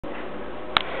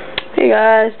Hey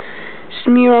guys, it's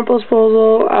me,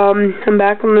 Rumpelstiltskin. I'm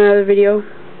back with another video.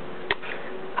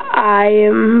 I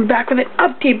am back with an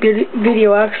update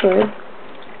video actually,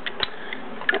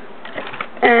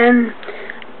 and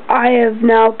I have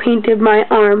now painted my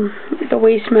arm with the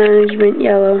Waste Management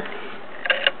yellow,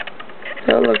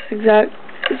 so it looks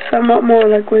somewhat more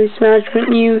like Waste Management,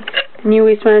 new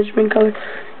Waste Management color.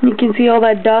 And you can see all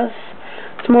that dust.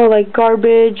 It's more like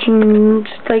garbage and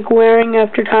just like wearing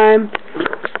after time.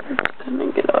 Let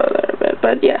me get out of there a bit,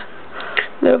 but yeah,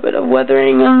 a little bit of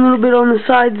weathering and a little bit on the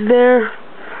sides there,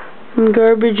 and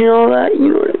garbage and all that. You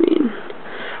know what I mean?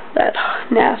 That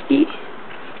nasty,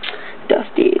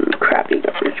 dusty, and crappy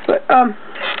garbage. But so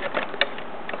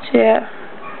yeah,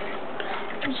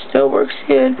 it still works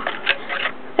good.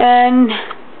 And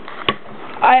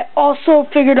I also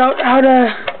figured out how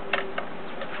to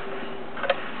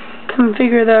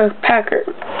configure the packer.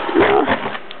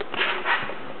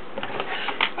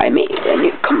 I made a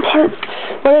new compartment.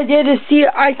 What I did is,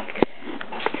 it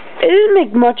didn't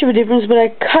make much of a difference, but I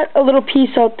cut a little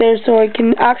piece out there so I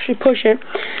can actually push it.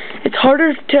 It's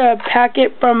harder to pack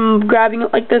it from grabbing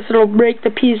it like this. It'll break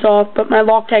the piece off, but my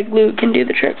Loctite glue can do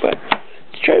the trick. But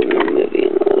let's try removing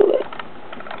it a little bit.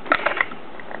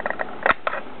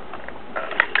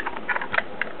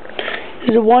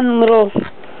 There's one little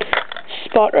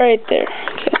spot right there.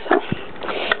 Okay, so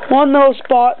one little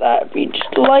spot that if you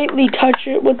just lightly touch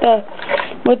it with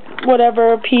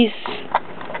whatever piece,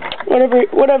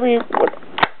 whatever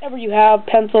you have,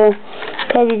 pencil,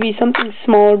 probably be something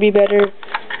smaller, be better,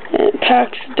 and it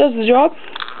packs, does the job.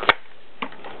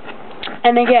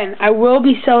 And again, I will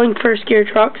be selling First Gear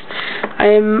trucks. I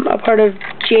am a part of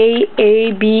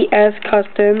JABS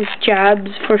Customs,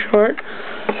 JABS for short.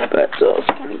 But so it's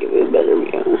gonna give you a better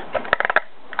view.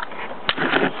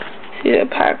 See the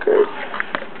packer?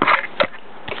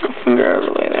 Finger out of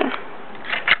the way there.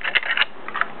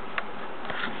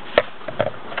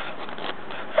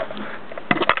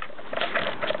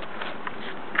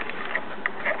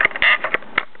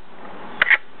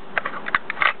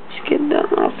 Just get that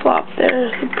little flop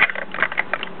there.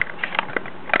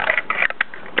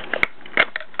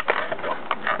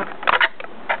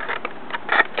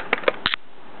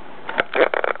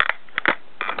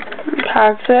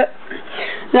 Packs it.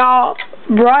 Now,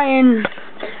 Brian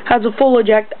has a full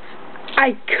eject.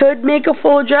 I could make a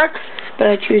full eject, but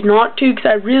I choose not to because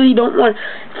I really don't want.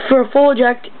 For a full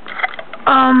eject,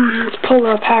 let's pull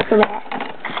the packer back.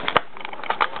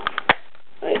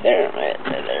 Right there,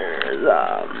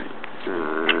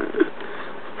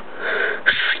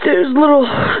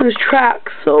 there's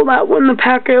tracks so that when the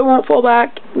packer won't fall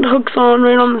back, it hooks on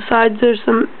right on the sides. There's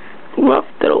some rough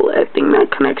little thing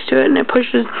that connects to it, and it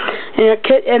pushes,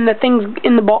 and the things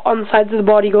on the sides of the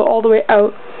body go all the way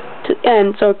out to the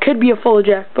end. So it could be a full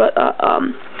eject, but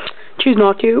choose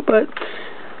not to. But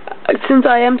since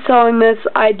I am selling this,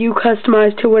 I do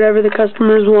customize to whatever the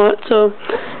customers want. So,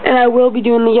 and I will be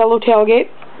doing the yellow tailgate,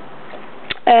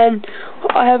 and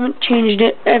I haven't changed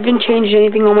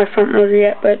anything on my front motor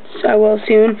yet, but I will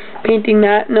soon, painting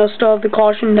that, and I'll still have the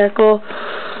caution decal.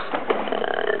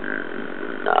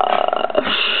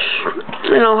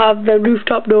 And I'll have the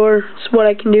rooftop door. Is what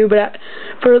I can do. But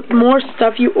for more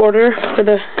stuff you order for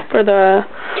the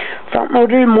front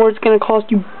motor, more it's gonna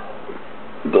cost you.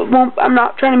 I'm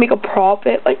not trying to make a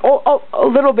profit, like a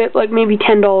little bit, like maybe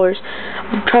 $10.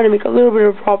 I'm trying to make a little bit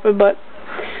of profit, but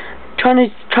trying to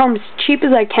come as cheap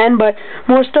as I can. But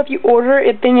more stuff you order.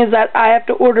 The thing is that I have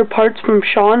to order parts from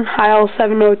Sean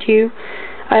IL702.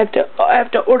 I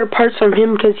have to order parts from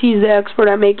him because he's the expert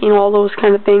at making all those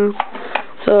kind of things.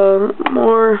 So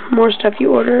more stuff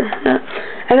you order.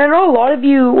 And I know a lot of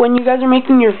you, when you guys are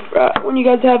making your when you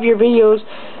guys have your videos,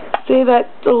 say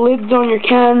that the lids on your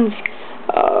cans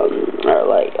are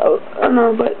like, I don't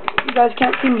know, but you guys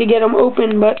can't seem to get them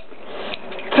open. But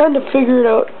kind of figured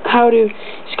out how to.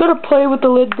 Just gotta play with the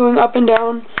lid going up and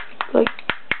down, like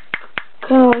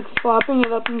kind of like flopping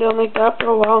it up and down like that for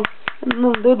a while, and the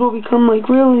lid will become like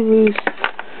really loose.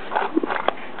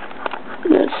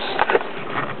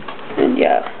 And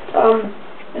yeah,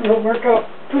 and it'll work out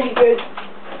pretty good.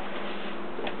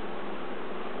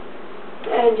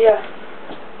 And yeah,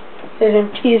 it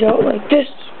empties out like this.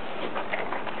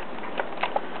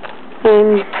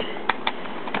 And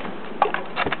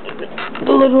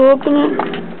the lid will open it.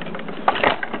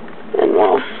 And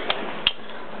well,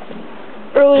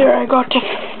 earlier I got to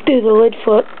do the lid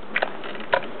flip.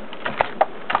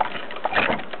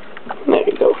 There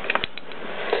you go.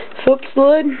 Flips the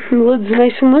lid, and the lid's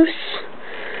nice and loose.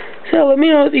 So let me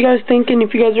know what you guys think, and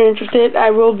if you guys are interested,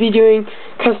 I will be doing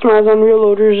customized on rear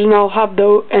loaders, and I'll have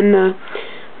those and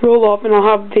roll off, and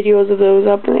I'll have videos of those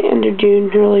up in the end of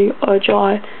June, early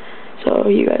July, so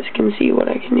you guys can see what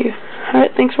I can do.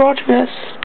 Alright, thanks for watching, guys.